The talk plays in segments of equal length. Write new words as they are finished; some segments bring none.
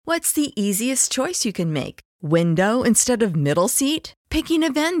What's the easiest choice you can make? Window instead of middle seat? Picking a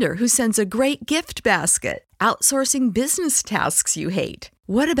vendor who sends a great gift basket? Outsourcing business tasks you hate?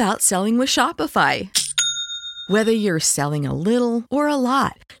 What about selling with Shopify? Whether you're selling a little or a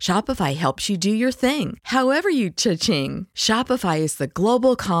lot, Shopify helps you do your thing, however you cha-ching. Shopify is the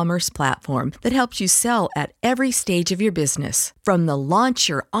global commerce platform that helps you sell at every stage of your business. From the launch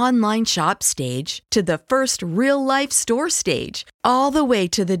your online shop stage to the first real-life store stage, all the way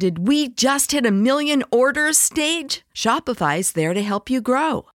to the did we just hit a million orders stage. Shopify's there to help you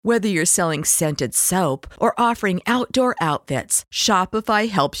grow. Whether you're selling scented soap or offering outdoor outfits, Shopify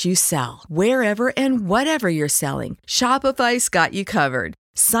helps you sell. Wherever and whatever you're selling, Shopify's got you covered.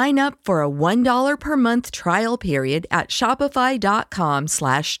 Sign up for a $1 per month trial period at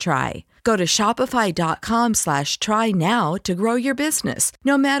shopify.com/try. Go to shopify.com/try now to grow your business,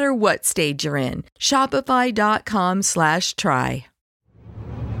 no matter what stage you're in. Shopify.com/try.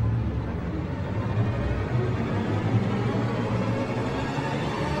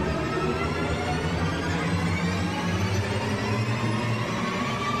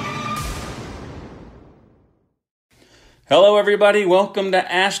 Hello, everybody. Welcome to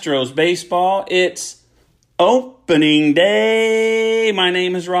Astros Baseball. It's opening day. My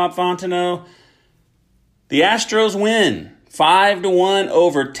name is Rob Fontenot. The Astros win 5-1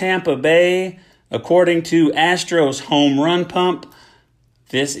 over Tampa Bay. According to Astros Home Run Pump,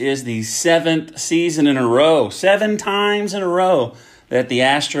 this is the 7th season in a row, 7 times in a row that the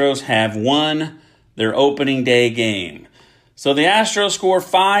Astros have won their opening day game. So the Astros score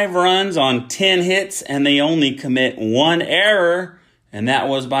 5 runs on 10 hits, and they only commit 1 error, and that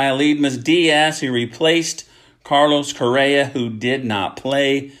was by Aledmys Diaz, who replaced Carlos Correa, who did not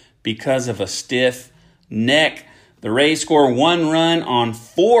play because of a stiff neck. The Rays score 1 run on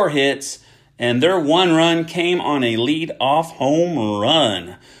 4 hits, and their 1 run came on a lead-off home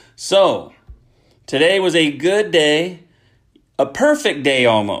run. So today was a good day, a perfect day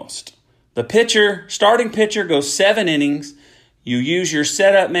almost. The starting pitcher goes 7 innings. You use your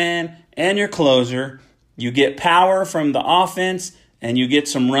setup man and your closer. You get power from the offense, and you get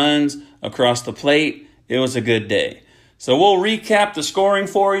some runs across the plate. It was a good day. So we'll recap the scoring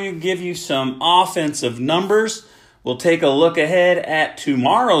for you, give you some offensive numbers. We'll take a look ahead at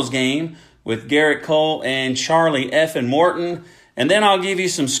tomorrow's game with Garrett Cole and Charlie F. and Morton. And then I'll give you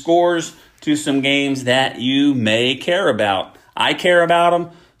some scores to some games that you may care about. I care about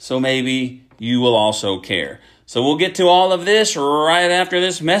them, so maybe you will also care. So we'll get to all of this right after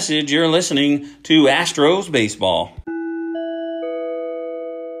this message. You're listening to Astros Baseball.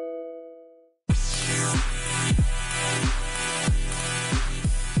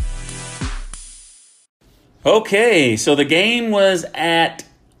 Okay, so the game was at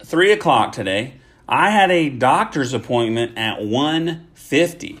 3 o'clock today. I had a doctor's appointment at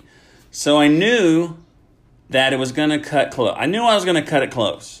 1:50. So I knew that it was going to cut close. I knew I was going to cut it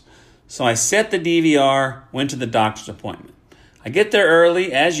close. So I set the DVR, went to the doctor's appointment. I get there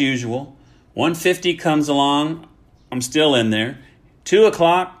early, as usual. 1:50 comes along. I'm still in there. 2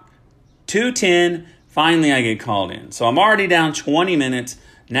 o'clock, 2:10, finally I get called in. So I'm already down 20 minutes.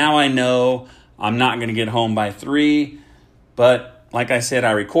 Now I know I'm not going to get home by 3. But like I said,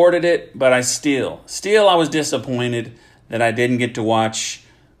 I recorded it, but I was disappointed that I didn't get to watch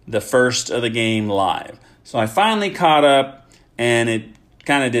the first of the game live. So I finally caught up, and it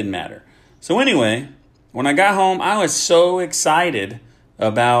kind of didn't matter. So anyway, when I got home, I was so excited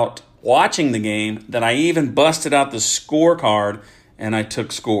about watching the game that I even busted out the scorecard and I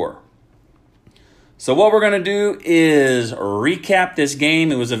took score. So what we're going to do is recap this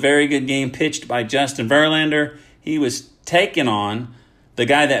game. It was a very good game pitched by Justin Verlander. He was taking on the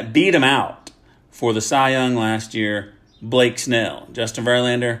guy that beat him out for the Cy Young last year, Blake Snell. Justin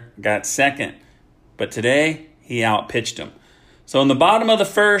Verlander got second, but today he outpitched him. So in the bottom of the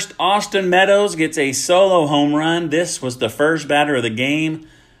first, Austin Meadows gets a solo home run. This was the first batter of the game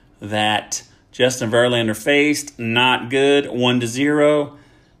that Justin Verlander faced. Not good, 1-0.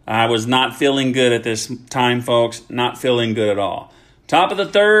 I was not feeling good at this time, folks. Not feeling good at all. Top of the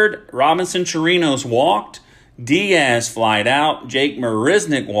third, Robinson Chirinos walked. Diaz flied out. Jake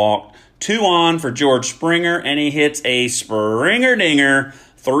Marisnick walked. 2 on for George Springer, and he hits a Springer-dinger.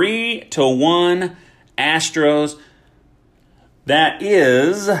 3-1 Astros. That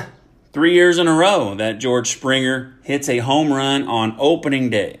is 3 years in a row that George Springer hits a home run on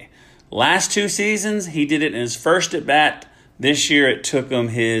opening day. Last 2 seasons, he did it in his first at-bat. This year, it took him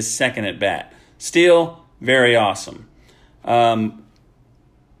his second at-bat. Still, very awesome. Right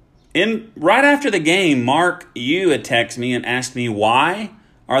after the game, Mark Yu had texted me and asked me, why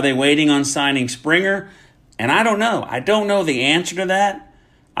are they waiting on signing Springer? And I don't know. I don't know the answer to that.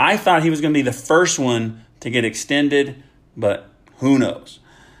 I thought he was going to be the first one to get extended, but who knows.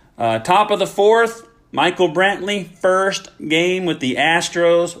 Top of the fourth, Michael Brantley, first game with the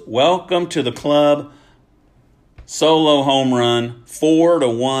Astros. Welcome to the club. Solo home run,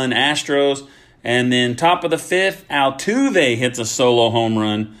 4-1 Astros. And then top of the fifth, Altuve hits a solo home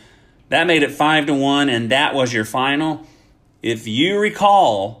run. That made it 5-1, and that was your final. If you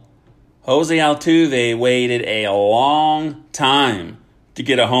recall, Jose Altuve waited a long time to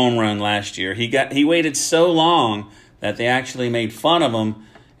get a home run last year. He waited so long that they actually made fun of him,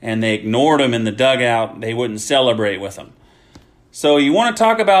 and they ignored him in the dugout. They wouldn't celebrate with him. So you want to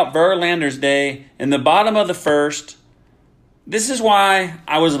talk about Verlander's day. In the bottom of the first, this is why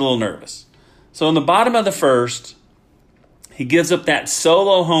I was a little nervous. So in the bottom of the first, he gives up that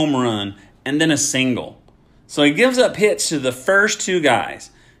solo home run and then a single. So he gives up hits to the first two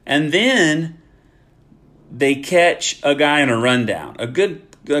guys. And then they catch a guy in a rundown. A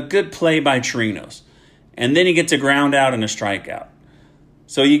good play by Chirinos. And then he gets a ground out and a strikeout.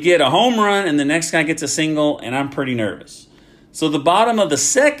 So you get a home run and the next guy gets a single, and I'm pretty nervous. So the bottom of the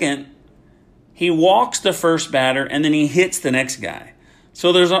second, he walks the first batter and then he hits the next guy.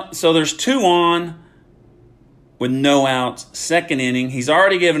 So there's 2 on with no outs. Second inning, he's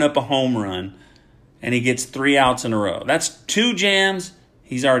already given up a home run and he gets 3 outs in a row. That's 2 jams.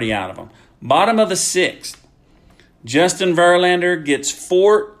 He's already out of them. Bottom of the sixth, Justin Verlander gets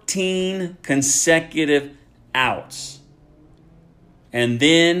 14 consecutive outs. And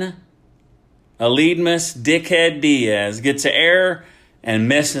then Aledmys Dickhead Diaz gets an error and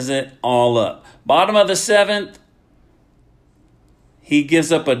messes it all up. Bottom of the seventh, he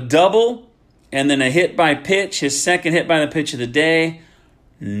gives up a double and then a hit by pitch, his second hit by the pitch of the day.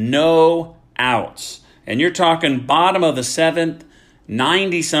 No outs. And you're talking bottom of the seventh,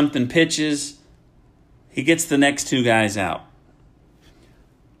 90-something pitches. He gets the next 2 guys out.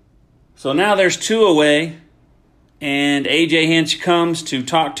 So now there's 2 away, and A.J. Hinch comes to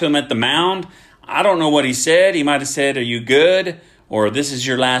talk to him at the mound. I don't know what he said. He might have said, "Are you good?" or "This is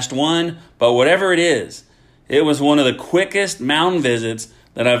your last one." But whatever it is, it was one of the quickest mound visits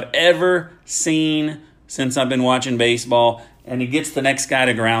that I've ever seen since I've been watching baseball. And he gets the next guy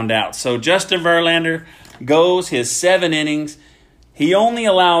to ground out. So Justin Verlander goes his 7 innings. He only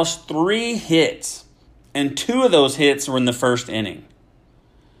allows 3 hits, and 2 of those hits were in the first inning.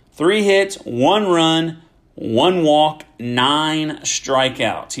 3 hits, 1 run, 1 walk, 9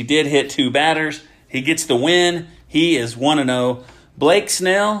 strikeouts. He did hit 2 batters. He gets the win. He is 1-0. Blake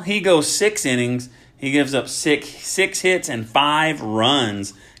Snell, he goes 6 innings. He gives up six hits and 5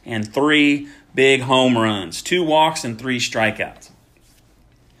 runs and 3 big home runs, 2 walks and 3 strikeouts.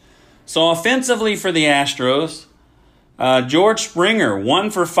 So offensively for the Astros, George Springer,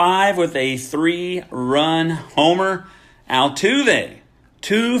 1 for 5 with a 3-run homer. Altuve,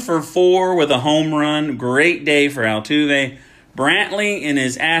 2 for 4 with a home run. Great day for Altuve. Brantley, in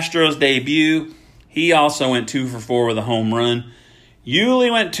his Astros debut, he also went 2 for 4 with a home run.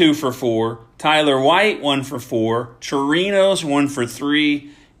 Yuli went 2 for 4. Tyler White, 1 for 4. Chirinos, 1 for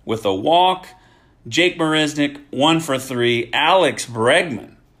 3 with a walk. Jake Marisnick, 1 for 3. Alex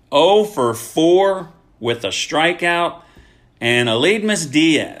Bregman, 0 for 4 with a strikeout. And Aledmys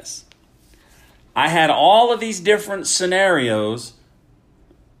Diaz. I had all of these different scenarios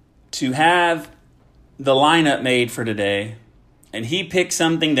to have the lineup made for today, and he picked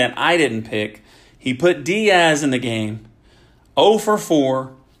something that I didn't pick. He put Diaz in the game, 0 for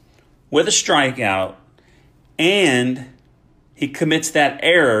 4 with a strikeout, and he commits that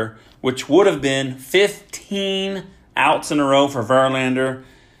error, which would have been 15 outs in a row for Verlander.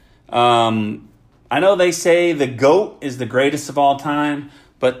 I know they say the GOAT is the greatest of all time,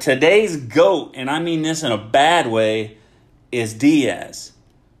 but today's GOAT, and I mean this in a bad way, is Diaz.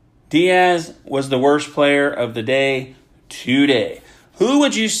 Diaz was the worst player of the day today. Who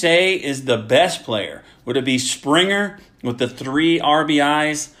would you say is the best player? Would it be Springer with the 3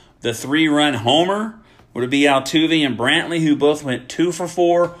 RBIs, the 3-run homer? Would it be Altuve and Brantley, who both went 2 for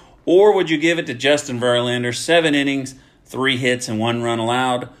 4? Or would you give it to Justin Verlander, 7 innings, 3 hits, and 1 run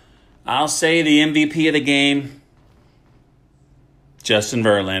allowed? I'll say the MVP of the game, Justin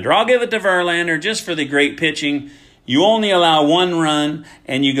Verlander. I'll give it to Verlander just for the great pitching. You only allow 1 run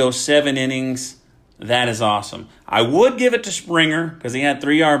and you go 7 innings. That is awesome. I would give it to Springer because he had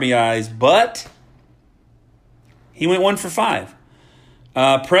 3 RBIs, but he went 1 for 5.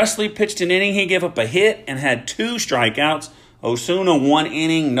 Presley pitched an inning. He gave up a hit and had 2 strikeouts. Osuna 1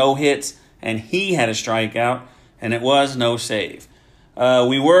 inning, no hits, and he had a strikeout, and it was no save.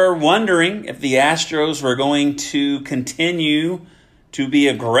 We were wondering if the Astros were going to continue to be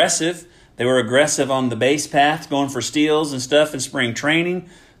aggressive. They were aggressive on the base paths, going for steals and stuff in spring training.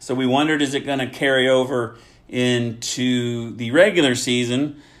 So we wondered, is it going to carry over into the regular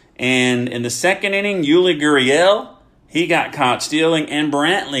season? And in the second inning, Yuli Gurriel, he got caught stealing, and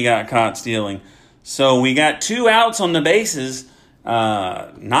Brantley got caught stealing. So we got 2 outs on the bases.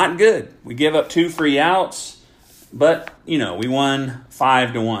 Not good. We give up 2 free outs, but, we won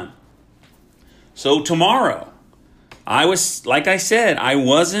 5-1. So tomorrow, like I said, I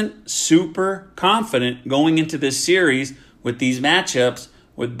wasn't super confident going into this series with these matchups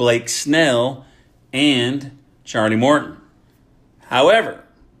with Blake Snell and Charlie Morton. However,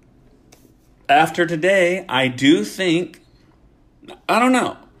 after today, I do think, I don't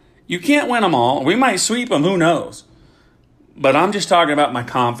know. You can't win them all. We might sweep them, who knows? But I'm just talking about my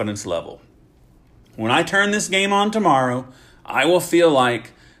confidence level. When I turn this game on tomorrow, I will feel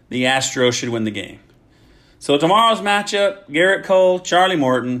like the Astros should win the game. So tomorrow's matchup, Gerrit Cole, Charlie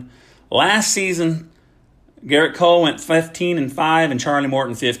Morton. Last season, Gerrit Cole went 15-5 and Charlie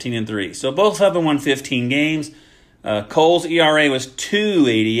Morton 15-3. So both of them won 15 games. Cole's ERA was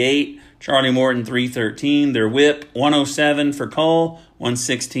 2.88. Charlie Morton 3.13. Their whip 107 for Cole,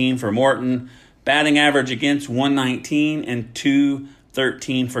 116 for Morton. Batting average against 119 and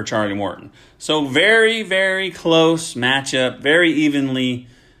 213 for Charlie Morton. So very, very close matchup, very evenly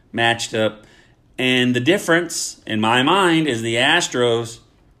matched up. And the difference, in my mind, is the Astros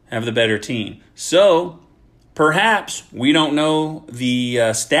have the better team. So perhaps we don't know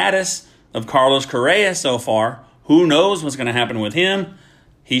the status of Carlos Correa so far. Who knows what's going to happen with him?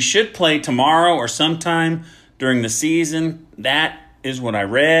 He should play tomorrow or sometime during the season. That is what I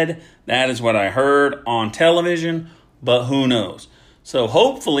read. That is what I heard on television, but who knows? So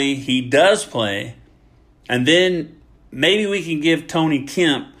hopefully he does play, and then maybe we can give Tony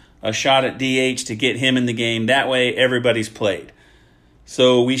Kemp a shot at DH to get him in the game. That way everybody's played.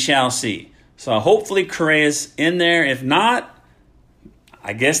 So we shall see. So hopefully Correa's in there. If not,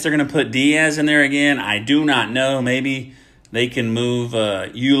 I guess they're going to put Diaz in there again. I do not know. Maybe they can move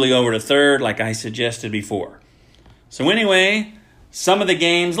Yuli over to third like I suggested before. So anyway, some of the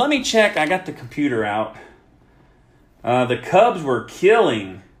games. Let me check. I got the computer out. The Cubs were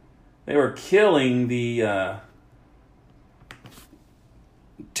killing. They were killing the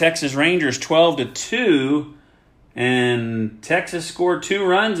Texas Rangers 12-2, and Texas scored 2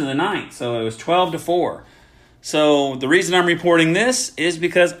 runs in the ninth, so it was 12-4. So the reason I'm reporting this is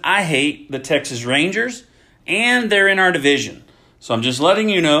because I hate the Texas Rangers, and they're in our division. So I'm just letting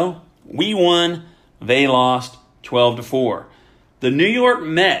you know, we won, they lost 12-4. The New York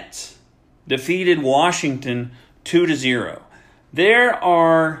Mets defeated Washington 2-0.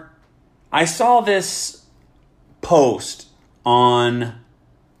 I saw this post on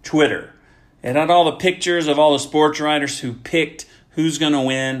Twitter. It had all the pictures of all the sports writers who picked who's going to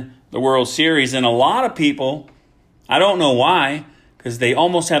win the World Series. And a lot of people, I don't know why, because they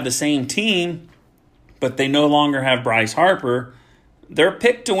almost have the same team, but they no longer have Bryce Harper. They're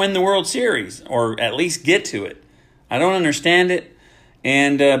picked to win the World Series, or at least get to it. I don't understand it.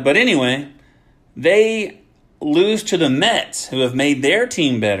 But anyway, they lose to the Mets, who have made their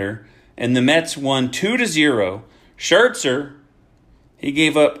team better, and the Mets won 2-0. Scherzer, he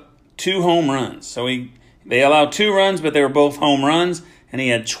gave up 2 home runs. So they allowed 2 runs, but they were both home runs, and he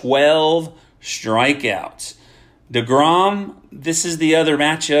had 12 strikeouts. DeGrom, this is the other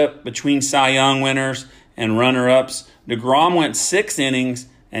matchup between Cy Young winners and runner-ups. DeGrom went 6 innings,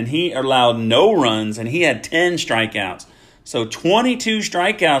 and he allowed no runs, and he had 10 strikeouts. So 22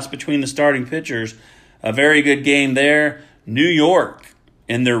 strikeouts between the starting pitchers. A very good game there. New York,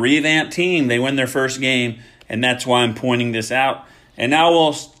 in their revamped team, they win their first game, and that's why I'm pointing this out. And now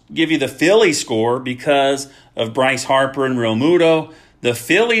we'll give you the Phillies score because of Bryce Harper and Real Muto. The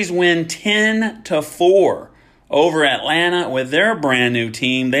Phillies win 10-4 over Atlanta with their brand new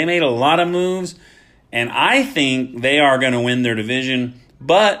team. They made a lot of moves, and I think they are going to win their division.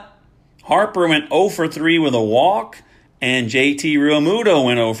 But Harper went 0-3 with a walk, and JT Realmuto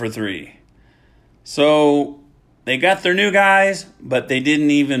went 0-3. So they got their new guys, but they didn't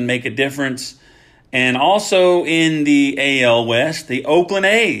even make a difference. And also in the AL West, the Oakland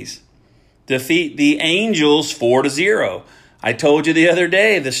A's defeat the Angels 4-0. I told you the other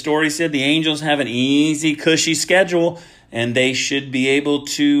day, the story said the Angels have an easy, cushy schedule, and they should be able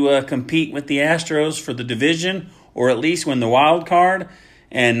to compete with the Astros for the division, or at least win the wild card.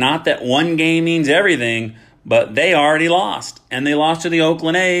 And not that one game means everything, but they already lost. And they lost to the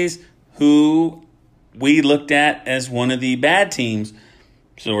Oakland A's, who we looked at as one of the bad teams.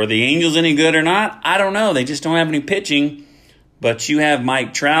 So are the Angels any good or not? I don't know. They just don't have any pitching. But you have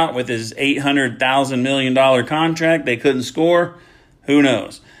Mike Trout with his $800,000 million contract. They couldn't score. Who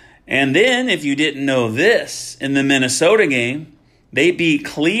knows? And then, if you didn't know this, in the Minnesota game, they beat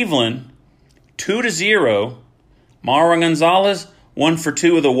Cleveland 2-0. Marwin Gonzalez, 1 for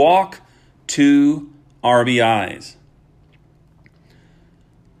 2 with a walk, 2 RBIs.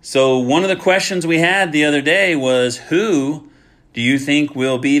 So one of the questions we had the other day was, who do you think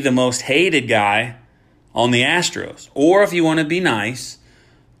will be the most hated guy on the Astros? Or if you want to be nice,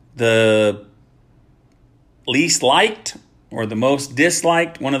 the least liked or the most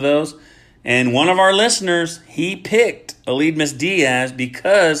disliked, one of those. And one of our listeners, he picked Aledmys Diaz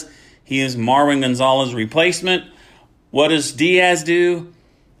because he is Marwin Gonzalez's replacement. What does Diaz do?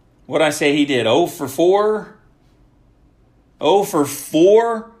 What did I say he did? 0 for 4? 0 for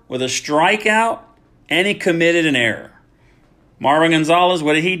 4 with a strikeout, and he committed an error. Marwin Gonzalez,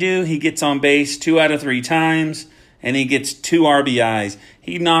 what did he do? He gets on base 2 out of 3 times, and he gets 2 RBIs.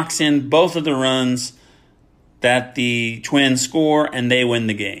 He knocks in both of the runs that the Twins score, and they win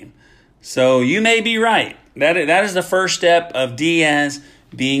the game. So you may be right. That is the first step of Diaz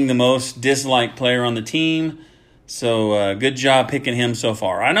being the most disliked player on the team. So good job picking him so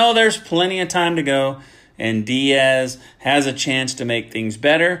far. I know there's plenty of time to go, and Diaz has a chance to make things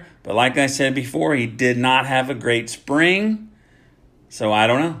better. But like I said before, he did not have a great spring. So I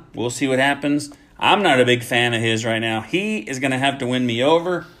don't know. We'll see what happens. I'm not a big fan of his right now. He is going to have to win me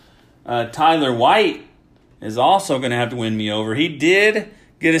over. Tyler White is also going to have to win me over. He did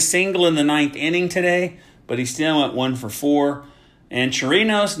get a single in the 9th inning today, but he still went 1 for 4. And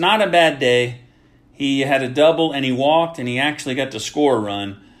Chirinos, not a bad day. He had a double and he walked, and he actually got to score a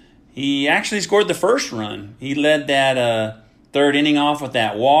run. He actually scored the first run. He led that 3rd inning off with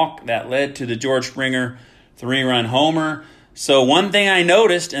that walk that led to the George Springer 3-run homer. So one thing I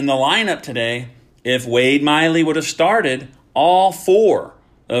noticed in the lineup today, if Wade Miley would have started, all 4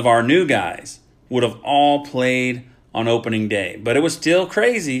 of our new guys would have all played on opening day. But it was still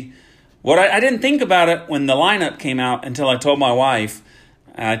crazy. I didn't think about it when the lineup came out until I told my wife.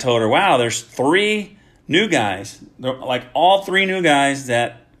 I told her, wow, there's 3 new guys. Like all 3 new guys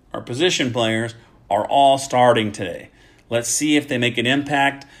that are position players are all starting today. Let's see if they make an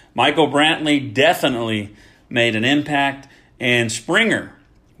impact. Michael Brantley definitely made an impact. And Springer,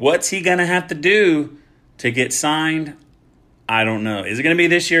 what's he going to have to do to get signed? I don't know. Is it going to be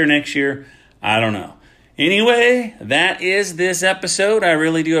this year or next year? I don't know. Anyway, that is this episode. I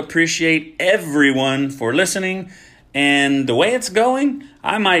really do appreciate everyone for listening. And the way it's going,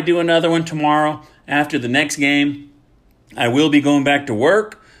 I might do another one tomorrow after the next game. I will be going back to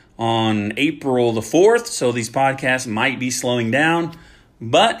work on April the 4th, so these podcasts might be slowing down.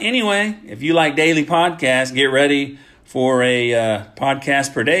 But anyway, if you like daily podcasts, get ready for a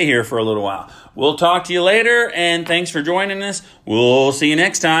podcast per day here for a little while. We'll talk to you later, and thanks for joining us. We'll see you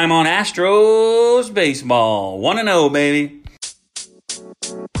next time on Astros Baseball. 1-0, baby.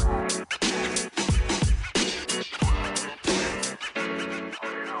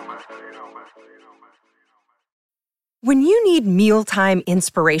 When you need mealtime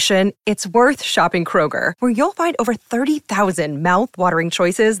inspiration, it's worth shopping Kroger, where you'll find over 30,000 mouth-watering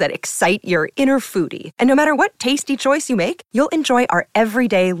choices that excite your inner foodie. And no matter what tasty choice you make, you'll enjoy our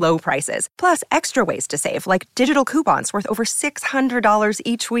everyday low prices, plus extra ways to save, like digital coupons worth over $600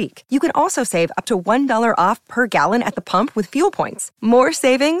 each week. You can also save up to $1 off per gallon at the pump with fuel points. More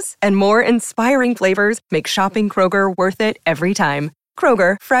savings and more inspiring flavors make shopping Kroger worth it every time.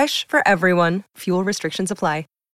 Kroger, fresh for everyone. Fuel restrictions apply.